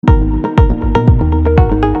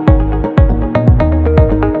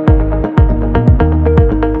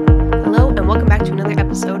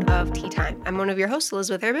one of your hosts,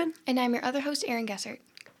 Elizabeth Urban. And I'm your other host, Erin Gessert.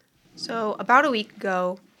 So about a week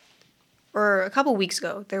ago, or a couple weeks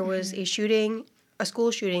ago, there was a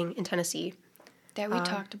school shooting in Tennessee. That we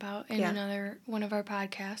talked about in another one of our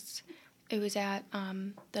podcasts. It was at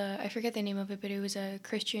I forget the name of it, but it was a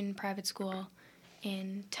Christian private school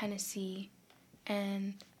in Tennessee.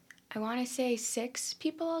 And I want to say 6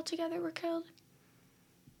 people altogether were killed.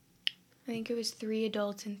 I think it was 3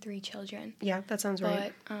 adults and 3 children. Yeah, that sounds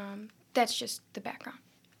right. But that's just the background.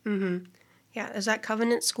 Mm-hmm. Yeah, there's that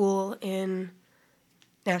Covenant School in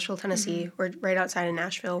Nashville, Tennessee, or right outside of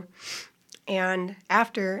Nashville. And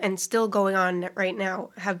still going on right now,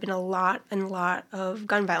 have been a lot of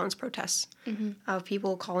gun violence protests of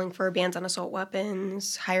people calling for bans on assault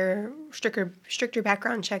weapons, stricter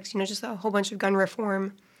background checks, just a whole bunch of gun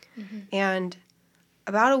reform. And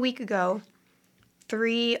about a week ago,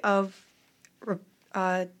 3 of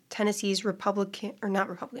Tennessee's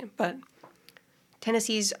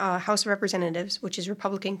Tennessee's House of Representatives, which is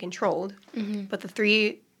Republican-controlled, but the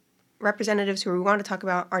 3 representatives who we want to talk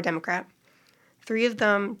about are Democrat. 3 of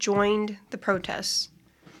them joined the protests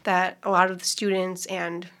that a lot of the students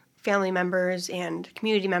and family members and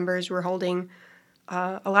community members were holding.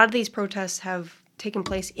 A lot of these protests have taken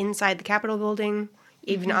place inside the Capitol building,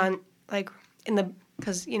 even on,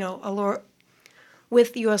 because,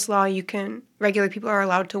 with U.S. law, regular people are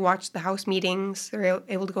allowed to watch the House meetings. They're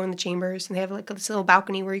able to go in the chambers, and they have, this little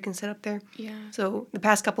balcony where you can sit up there. Yeah. So the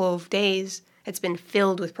past couple of days, it's been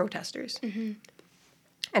filled with protesters.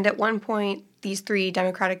 And at one point, these 3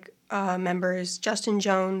 Democratic members, Justin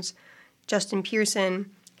Jones, Justin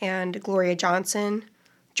Pearson, and Gloria Johnson,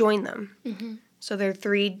 joined them. So there are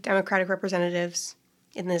 3 Democratic representatives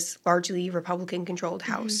in this largely Republican-controlled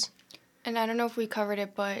House. And I don't know if we covered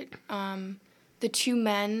it, but the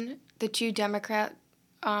 2 Democrat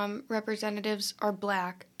representatives are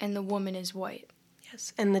black, and the woman is white.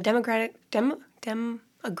 Yes, and the Democratic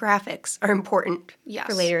demographics are important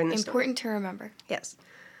for later in the story. Important to remember. Yes.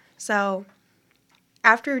 So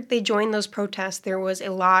after they joined those protests, there was a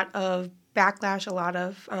lot of backlash, a lot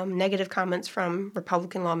of negative comments from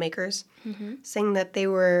Republican lawmakers saying that they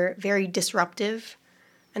were very disruptive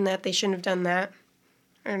and that they shouldn't have done that.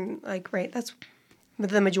 And, that's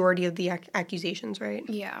the majority of the accusations, right?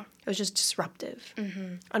 Yeah. It was just disruptive,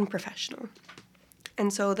 unprofessional.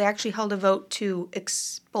 And so they actually held a vote to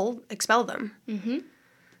expel them.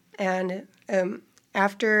 And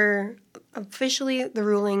after officially the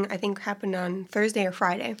ruling, I think, happened on Thursday or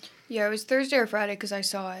Friday. Yeah, it was Thursday or Friday because I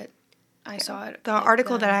saw it. The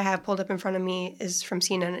article that I have pulled up in front of me is from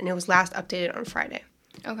CNN, and it was last updated on Friday.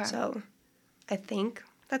 Okay. So I think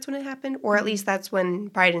that's when it happened, or at least that's when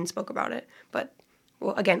Biden spoke about it. But,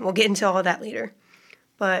 we'll get into all of that later.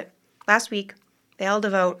 But last week, they held a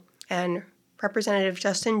vote, and Representative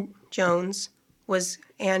Justin Jones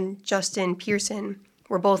and Justin Pearson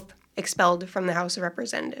were both expelled from the House of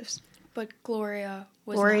Representatives. But Gloria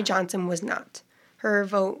Johnson was not. Her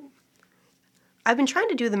vote... I've been trying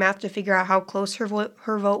to do the math to figure out how close her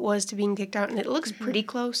vote was to being kicked out, and it looks pretty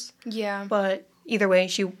close. Yeah. But either way,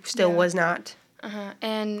 she still was not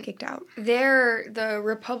and kicked out. The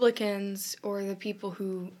Republicans, or the people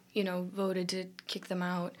who, voted to kick them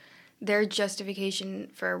out, their justification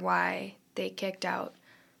for why they kicked out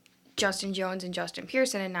Justin Jones and Justin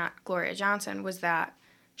Pearson and not Gloria Johnson was that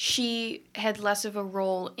she had less of a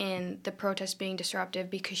role in the protest being disruptive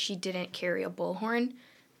because she didn't carry a bullhorn,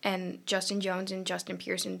 and Justin Jones and Justin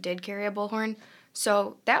Pearson did carry a bullhorn.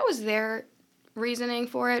 So that was their reasoning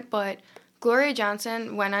for it, but Gloria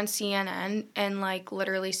Johnson went on CNN and,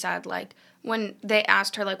 literally said, when they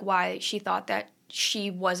asked her, why she thought that she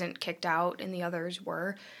wasn't kicked out and the others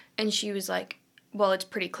were, and she was like, well, it's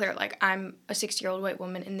pretty clear, I'm a 60-year-old white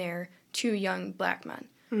woman and they're 2 young black men.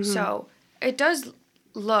 So it does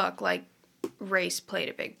look like race played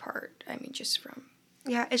a big part. I mean, just from...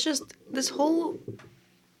 Yeah, it's just this whole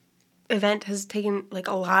event has taken,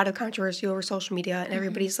 a lot of controversy over social media, and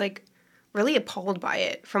everybody's, really appalled by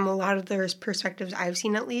it from a lot of their perspectives I've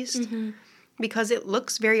seen, at least, because it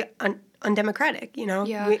looks very undemocratic,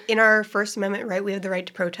 Yeah. In our First Amendment right, we have the right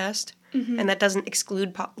to protest, and that doesn't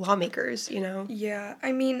exclude lawmakers, Yeah,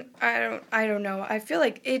 I mean, I don't know. I feel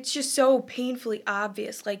like it's just so painfully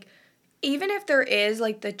obvious. Even if there is,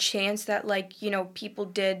 the chance that, people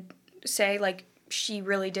did say, she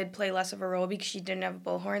really did play less of a role because she didn't have a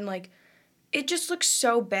bullhorn, it just looks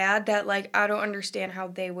so bad that, I don't understand how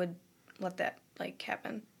they would let that,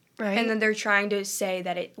 happen. Right. And then they're trying to say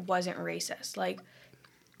that it wasn't racist.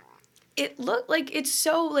 It looked it's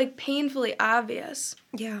so, painfully obvious.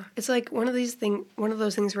 Yeah. It's one of those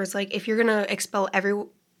things where it's if you're going to expel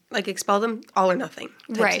like, expel them, all or nothing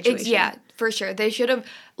right. situation. For sure. They should have,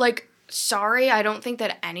 like, sorry, I don't think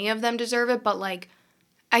that any of them deserve it, but, like,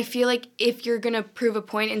 I feel like if you're going to prove a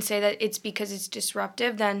point and say that it's because it's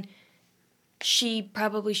disruptive, then she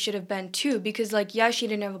probably should have been too, because, like, yeah, she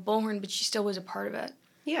didn't have a bullhorn, but she still was a part of it.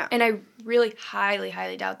 Yeah. And I really highly,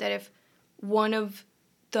 highly doubt that if one of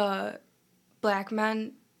the black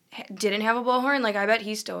men didn't have a bullhorn, like, I bet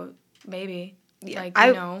he still, maybe, like,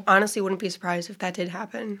 you know. I honestly wouldn't be surprised if that did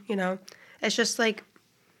happen, you know. It's just, like,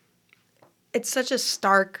 it's such a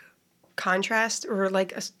stark contrast, or,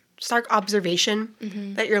 like, a stark observation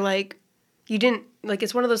that you're, like, you didn't, like,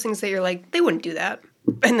 it's one of those things that you're, like, they wouldn't do that.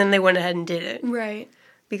 And then they went ahead and did it. Right.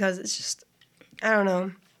 Because it's just, I don't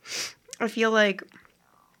know. I feel like,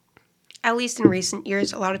 at least in recent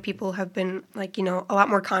years, a lot of people have been, like, you know, a lot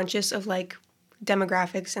more conscious of, like,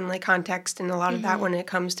 demographics and, like, context and a lot of that when it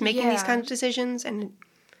comes to making these kinds of decisions. And,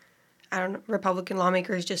 I don't know, Republican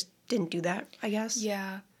lawmakers just didn't do that, I guess.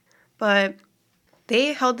 Yeah. But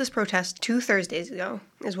they held this protest 2 Thursdays ago,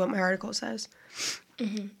 is what my article says.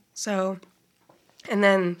 So, and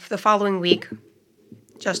then the following week,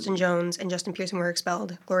 Justin Jones and Justin Pearson were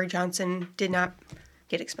expelled. Glory Johnson did not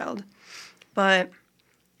get expelled. But,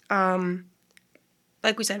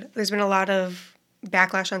 like we said, there's been a lot of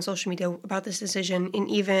backlash on social media about this decision, and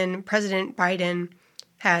even President Biden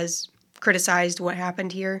has criticized what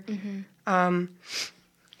happened here.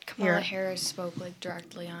 Kamala Harris spoke, like,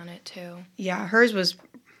 directly on it, too. Yeah, hers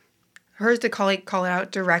to call it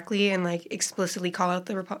out directly and, like, explicitly call out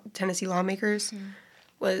the Tennessee lawmakers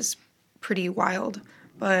was pretty wild.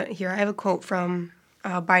 But here, I have a quote from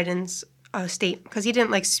Biden's state, because he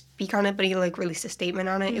didn't, like, speak on it, but he, like, released a statement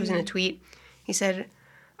on it. It was in a tweet. He said,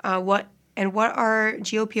 what are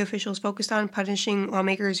GOP officials focused on? Punishing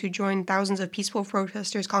lawmakers who joined thousands of peaceful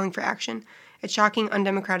protesters calling for action. It's shocking,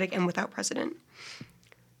 undemocratic, and without precedent.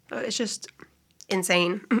 But it's just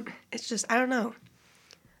insane. It's just, I don't know.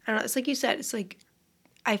 It's like you said. It's like,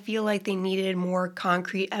 I feel like they needed more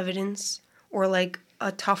concrete evidence or, like,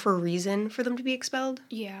 a tougher reason for them to be expelled.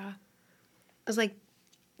 Yeah. It was like,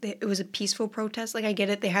 it was a peaceful protest. Like, I get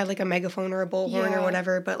it. They had, like, a megaphone or a bullhorn or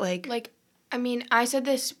whatever, but, like... Like, I mean, I said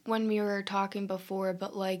this when we were talking before,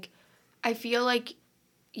 but, like, I feel like,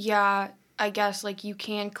 yeah, I guess, like, you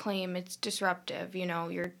can claim it's disruptive. You know,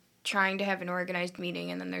 you're trying to have an organized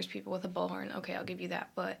meeting, and then there's people with a bullhorn. Okay, I'll give you that.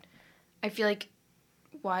 But I feel like,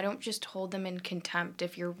 why don't just hold them in contempt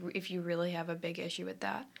if you really have a big issue with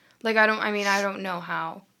that? Like, I don't know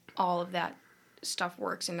how all of that stuff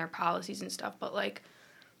works in their policies and stuff, but, like,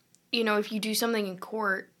 you know, if you do something in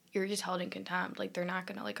court, you're just held in contempt. Like, they're not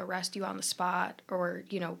going to, like, arrest you on the spot or,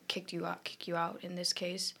 you know, kick you out in this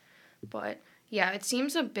case. But, yeah, it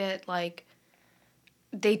seems a bit like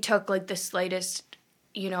they took, like, the slightest,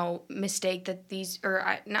 you know, mistake that these, or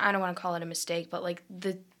I don't want to call it a mistake, but, like,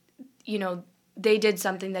 you know, they did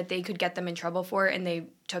something that they could get them in trouble for, and they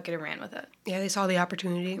took it and ran with it. Yeah, they saw the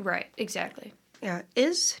opportunity. Right, exactly. Yeah.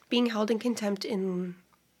 Is being held in contempt in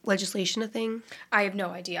legislation a thing? I have no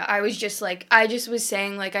idea. I was just was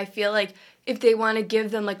saying, like, I feel like if they want to give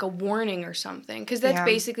them, like, a warning or something, because that's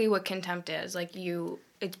basically what contempt is. Like,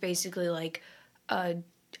 it's basically, like, I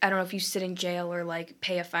don't know if you sit in jail or, like,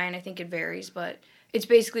 pay a fine. I think it varies, but it's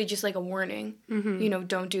basically just, like, a warning. You know,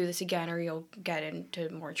 don't do this again or you'll get into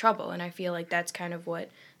more trouble. And I feel like that's kind of what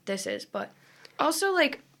this is. But also,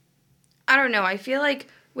 like, I don't know. I feel like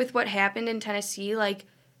with what happened in Tennessee, like,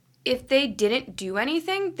 if they didn't do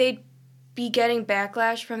anything, they'd be getting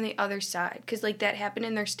backlash from the other side. Because, like, that happened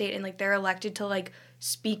in their state, and, like, they're elected to, like,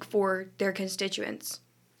 speak for their constituents.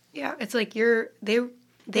 Yeah, it's like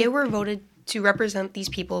they were voted to represent these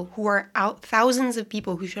people who are thousands of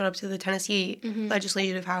people who showed up to the Tennessee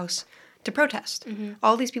Legislative House to protest.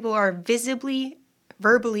 All these people are visibly,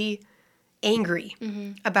 verbally angry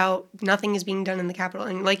about nothing is being done in the Capitol.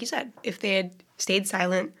 And like you said, if they had stayed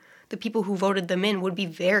silent, the people who voted them in would be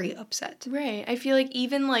very upset. Right. I feel like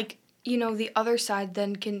even, like, you know, the other side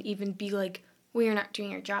then can even be like, well, you're not doing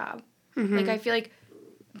your job. Like, I feel like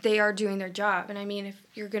they are doing their job. And, I mean, if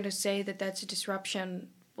you're going to say that that's a disruption,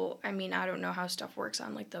 well, I mean, I don't know how stuff works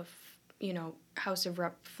on, like, the, you know, House of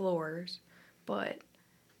Rep floors. But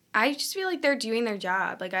I just feel like they're doing their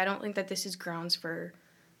job. Like, I don't think that this is grounds for,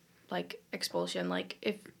 like, expulsion. Like,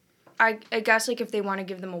 if, I guess, like, if they want to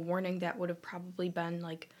give them a warning, that would have probably been,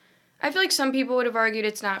 like, I feel like some people would have argued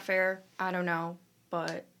it's not fair. I don't know.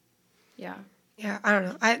 But, yeah. Yeah, I don't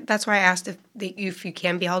know. That's why I asked if you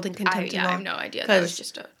can be held in contempt. I have no idea. That was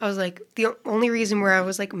just I was like, the only reason where I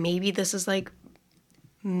was like, maybe this is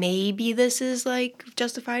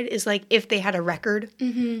justified is, like, if they had a record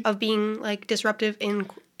of being, like, disruptive in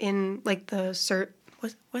like the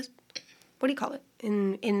what do you call it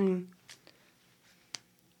in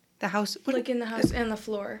the house? Like in the house and the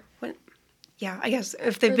floor. What? Yeah, I guess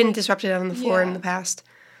if they've been disrupted on the floor in the past,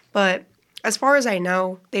 but as far as I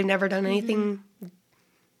know, they've never done anything,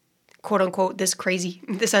 quote unquote, this crazy,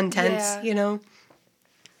 this intense, you know.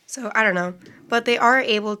 So I don't know, but they are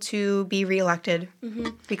able to be reelected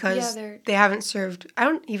because they haven't served. I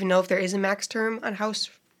don't even know if there is a max term on House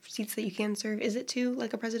seats that you can serve. Is it 2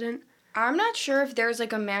 like a president? I'm not sure if there's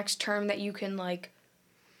like a max term that you can like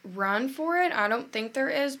run for it. I don't think there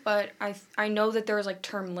is, but I know that there's like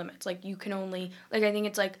term limits. Like you can only like I think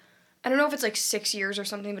it's like I don't know if it's like 6 years or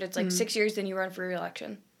something, but it's like 6 years then you run for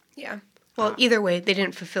re-election. Yeah. Well, either way, they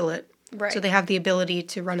didn't fulfill it. Right. So they have the ability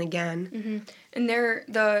to run again. Mm-hmm. And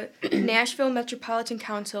the Nashville Metropolitan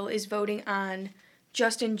Council is voting on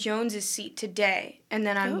Justin Jones's seat today, and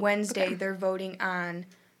then on Wednesday they're voting on,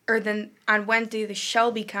 or then on Wednesday the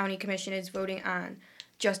Shelby County Commission is voting on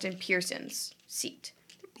Justin Pearson's seat.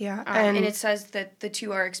 Yeah, and it says that the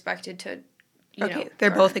two are expected to.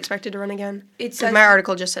 They're both expected to run again. It says my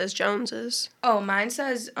article just says Jones's. Oh, mine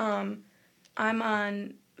says I'm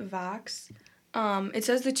on Vox. It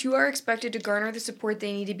says the two are expected to garner the support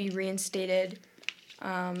they need to be reinstated,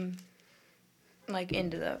 like back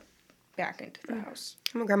into the House.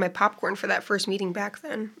 I'm gonna grab my popcorn for that first meeting back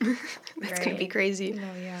then. That's gonna be crazy. No,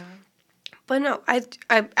 yeah. But no, I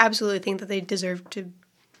absolutely think that they deserve to.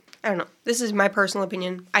 I don't know. This is my personal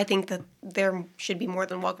opinion. I think that they should be more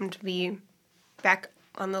than welcome to be back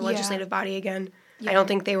on the legislative body again. Yeah. I don't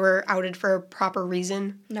think they were outed for a proper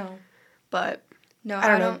reason. No. But no,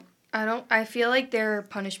 I don't. I feel like their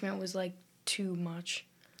punishment was like too much.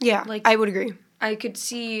 Yeah, like I would agree. I could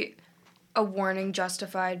see a warning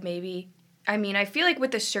justified, maybe. I mean, I feel like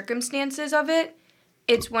with the circumstances of it,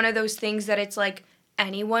 it's one of those things that it's like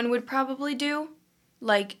anyone would probably do.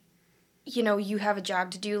 Like, you know, you have a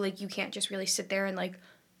job to do. Like, you can't just really sit there and like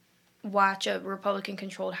watch a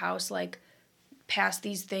Republican-controlled House like pass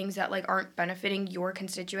these things that like aren't benefiting your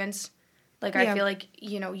constituents. Like, I feel like,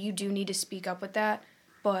 you know, you do need to speak up with that.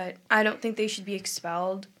 But I don't think they should be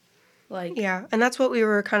expelled. Like yeah, and that's what we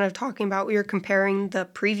were kind of talking about. We were comparing the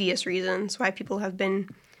previous reasons why people have been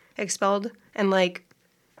expelled, and like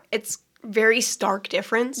it's very stark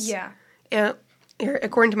difference. Yeah.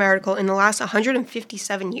 According to my article, in the last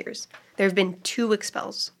 157 years, there have been 2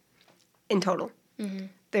 expels in total. Mm-hmm.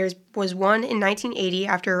 There was one in 1980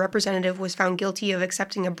 after a representative was found guilty of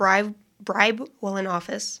accepting a bribe while in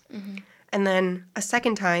office, and then a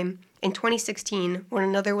second time in 2016 when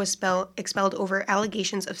another was expelled over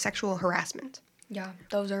allegations of sexual harassment. Yeah,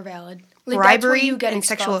 those are valid. Like, bribery and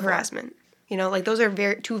sexual harassment. You know, like those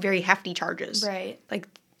are two very hefty charges. Right. Like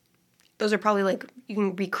those are probably like you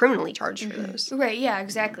can be criminally charged for those. Right, yeah,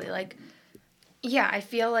 exactly. Like yeah, I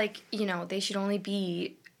feel like, you know, they should only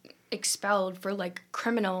be expelled for like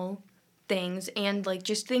criminal things and like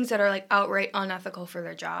just things that are like outright unethical for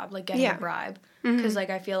their job, like getting a bribe. Because like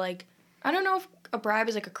I feel like I don't know if a bribe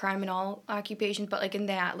is like a crime in all occupations, but like in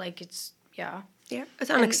that, like it's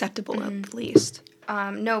it's unacceptable at least.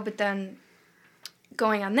 No, but then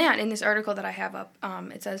going on that in this article that I have up,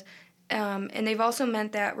 it says, and they've also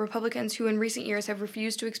meant that Republicans who in recent years have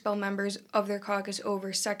refused to expel members of their caucus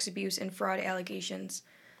over sex abuse and fraud allegations.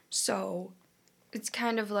 So it's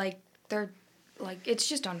kind of like they're like it's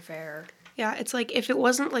just unfair. Yeah, it's like if it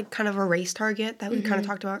wasn't like kind of a race target that we kind of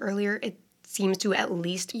talked about earlier, it seems to at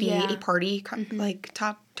least be a party like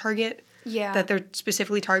top target. Yeah. That they're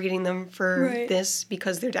specifically targeting them for this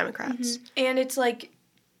because they're Democrats. And it's like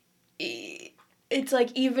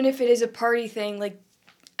even if it is a party thing, like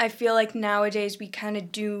I feel like nowadays we kind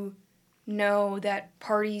of do know that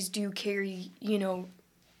parties do carry, you know,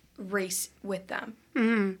 race with them.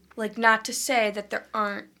 Mm-hmm. Like not to say that there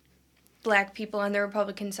aren't black people on the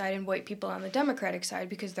Republican side and white people on the Democratic side,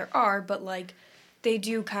 because there are, but like they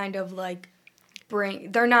do kind of like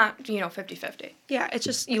they're not, you know, 50-50. Yeah, it's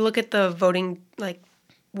just, you look at the voting, like,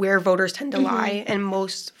 where voters tend to lie, and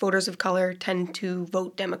most voters of color tend to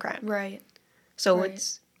vote Democrat. Right. So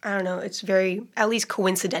it's, I don't know, it's very, at least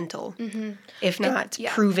coincidental, if not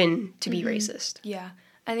proven to be racist. Yeah.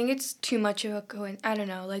 I think it's too much of a I don't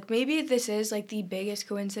know, like, maybe this is, like, the biggest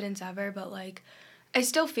coincidence ever, but, like, I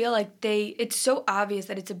still feel like it's so obvious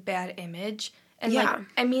that it's a bad image. And, like,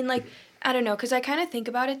 I mean, like, I don't know, because I kind of think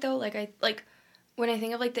about it, though, when I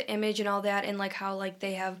think of, like, the image and all that and, like, how, like,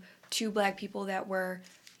 they have 2 black people that were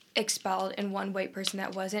expelled and 1 white person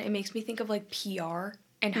that wasn't, it makes me think of, like, PR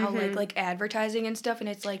and how, like, advertising and stuff. And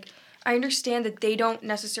it's, like, I understand that they don't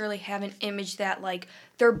necessarily have an image that, like,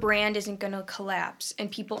 their brand isn't going to collapse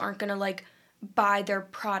and people aren't going to, like, buy their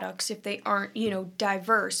products if they aren't, you know,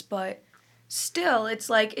 diverse. But still, it's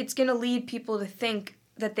like, it's going to lead people to think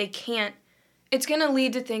that they can't, it's going to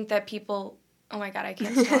lead to think that people, oh my God, I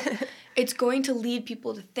can't talk. It's going to lead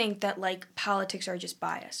people to think that, like, politics are just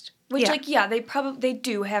biased. Which, they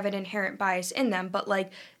do have an inherent bias in them, but,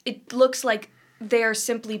 like, it looks like they're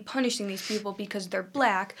simply punishing these people because they're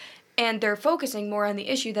black, and they're focusing more on the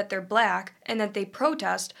issue that they're black and that they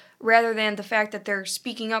protest rather than the fact that they're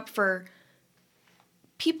speaking up for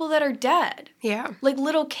people that are dead. Yeah. Like,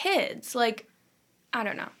 little kids. Like, I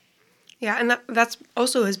don't know. Yeah, and that's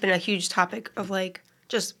also has been a huge topic of, like,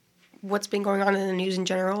 just what's been going on in the news in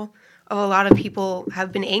general. A lot of people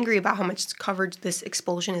have been angry about how much coverage this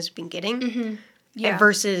expulsion has been getting. Mm-hmm. Yeah.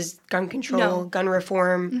 Versus gun control, gun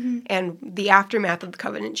reform, and the aftermath of the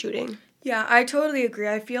Covenant shooting. Yeah, I totally agree.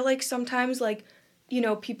 I feel like sometimes, like, you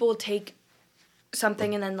know, people take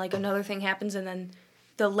something and then, like, another thing happens and then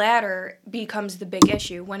the latter becomes the big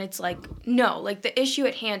issue when it's like, no, like, the issue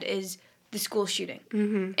at hand is the school shooting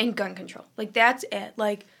and gun control. Like, that's it.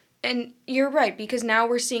 Like, and you're right, because now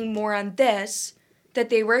we're seeing more on this, that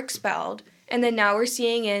they were expelled, and then now we're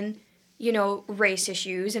seeing in, you know, race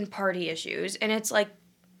issues and party issues, and it's like,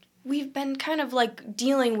 we've been kind of, like,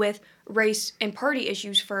 dealing with race and party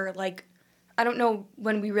issues for, like, I don't know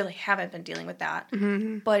when we really haven't been dealing with that,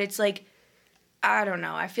 but it's like, I don't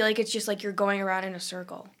know, I feel like it's just like you're going around in a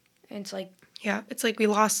circle, and it's like... Yeah, it's like we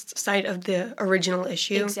lost sight of the original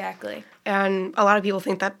issue. Exactly. And a lot of people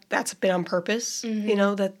think that that's been on purpose, you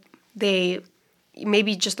know, that they...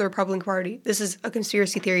 Maybe just the Republican Party. This is a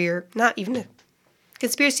conspiracy theory, or not even a...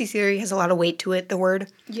 Conspiracy theory has a lot of weight to it, the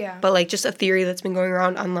word. Yeah. But, like, just a theory that's been going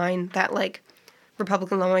around online that, like,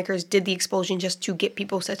 Republican lawmakers did the expulsion just to get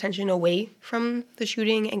people's attention away from the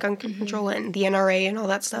shooting and gun control and the NRA and all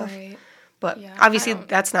that stuff. Right. But obviously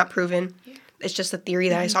that's not proven. Yeah. It's just a theory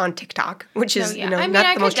that I saw on TikTok, which is, you know, I mean,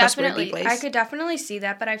 not the most trustworthy place. I could definitely see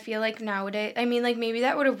that, but I feel like nowadays... I mean, like, maybe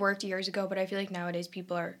that would have worked years ago, but I feel like nowadays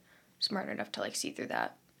people are smart enough to, like, see through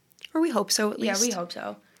that. Or we hope so, at least. Yeah, we hope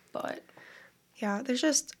so, but... Yeah, there's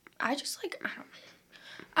just... I just, like,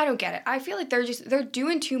 I don't get it. I feel like they're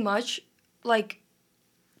doing too much, like,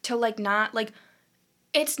 to, like, not, like...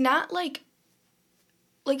 It's not, like,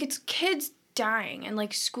 it's kids dying and,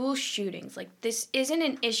 like, school shootings. Like, this isn't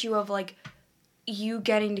an issue of, like, you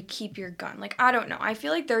getting to keep your gun. Like, I don't know. I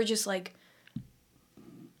feel like they're just, like...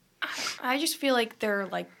 I just feel like they're,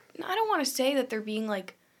 like... I don't want to say that they're being,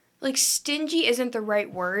 like, stingy isn't the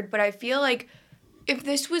right word, but I feel like if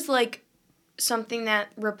this was, like, something that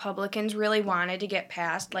Republicans really wanted to get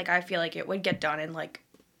passed, like, I feel like it would get done in, like,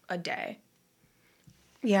 a day.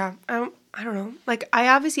 Yeah, I don't know. Like, I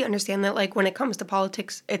obviously understand that, like, when it comes to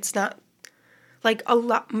politics, it's not, like,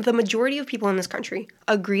 the majority of people in this country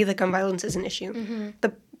agree that gun violence is an issue.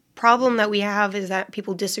 The problem that we have is that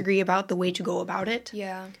people disagree about the way to go about it.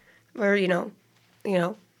 Yeah. Or, you know,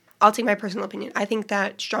 I'll take my personal opinion. I think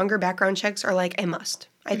that stronger background checks are, like, a must.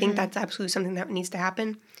 I think that's absolutely something that needs to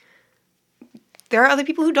happen. There are other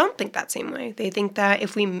people who don't think that same way. They think that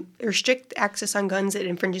if we restrict access on guns, it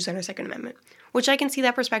infringes on our Second Amendment, which I can see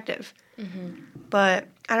that perspective. But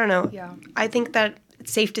I don't know. Yeah. I think that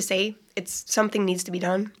it's safe to say something needs to be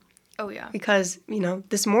done. Oh, yeah. Because, you know,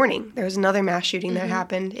 this morning there was another mass shooting that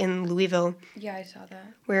happened in Louisville. Yeah, I saw that.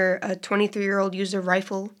 Where a 23-year-old used a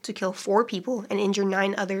rifle to kill 4 people and injure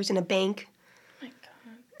 9 others in a bank. Oh, my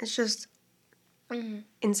God. It's just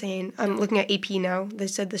insane. I'm looking at AP now. They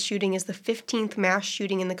said the shooting is the 15th mass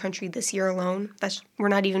shooting in the country this year alone. We're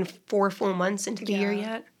not even 4 full months into the year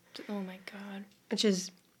yet. Oh, my God. Which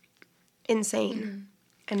is insane.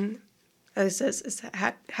 And as it says,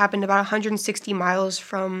 it happened about 160 miles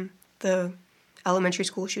from the elementary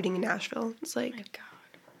school shooting in Nashville. It's like, oh my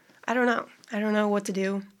God. I don't know. I don't know what to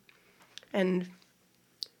do. And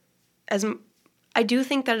I do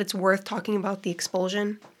think that it's worth talking about the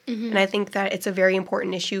expulsion. And I think that it's a very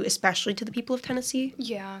important issue, especially to the people of Tennessee.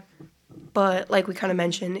 Yeah. But like we kind of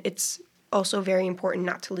mentioned, it's also very important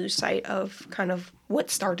not to lose sight of kind of what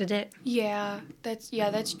started it. Yeah, that's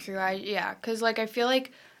true. Because like I feel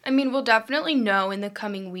like, I mean, we'll definitely know in the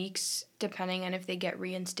coming weeks, depending on if they get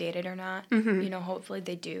reinstated or not. You know, hopefully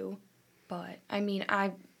they do. But, I mean,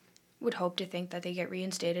 I would hope to think that they get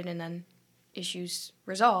reinstated and then issues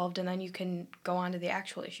resolved, and then you can go on to the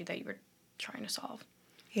actual issue that you were trying to solve.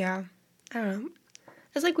 Yeah. I don't know.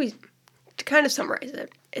 It's like to kind of summarize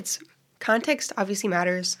it, it's context obviously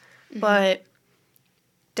matters, but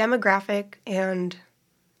demographic and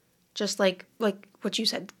just like what you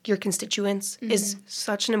said, your constituents is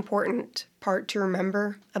such an important part to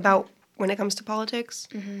remember about when it comes to politics.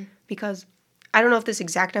 Because I don't know if this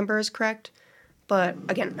exact number is correct, But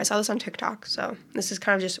again, I saw this on TikTok, so this is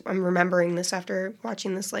kind of just, I'm remembering this after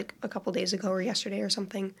watching this like a couple days ago or yesterday or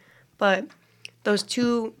something. But those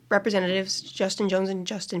two representatives, Justin Jones and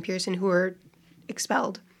Justin Pearson, who were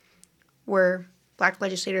expelled, were Black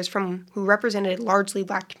legislators who represented largely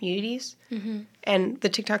Black communities. Mm-hmm. And the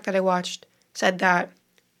TikTok that I watched said that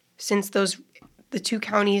since the two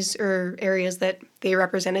counties or areas that they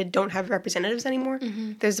represented don't have representatives anymore,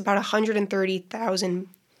 there's about 130,000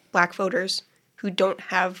 Black voters who don't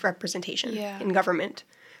have representation in government.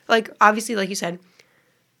 Like, obviously, like you said,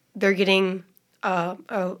 they're getting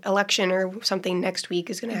a election or something next week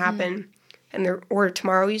is going to happen, and or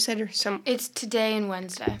tomorrow, you said, or some. It's today and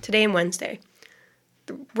Wednesday. Today and Wednesday,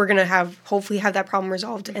 we're going to hopefully have that problem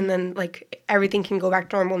resolved, and then like everything can go back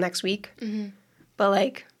to normal next week. But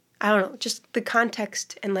like, I don't know, just the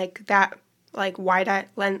context and like that, like wide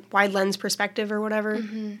lens perspective or whatever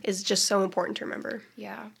is just so important to remember.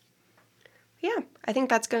 Yeah. Yeah, I think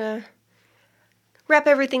that's going to wrap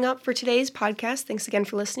everything up for today's podcast. Thanks again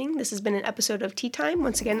for listening. This has been an episode of Tea Time.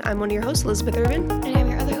 Once again, I'm one of your hosts, Elizabeth Irvin. And I'm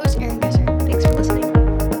your other host, Erin Gessert. Thanks for listening.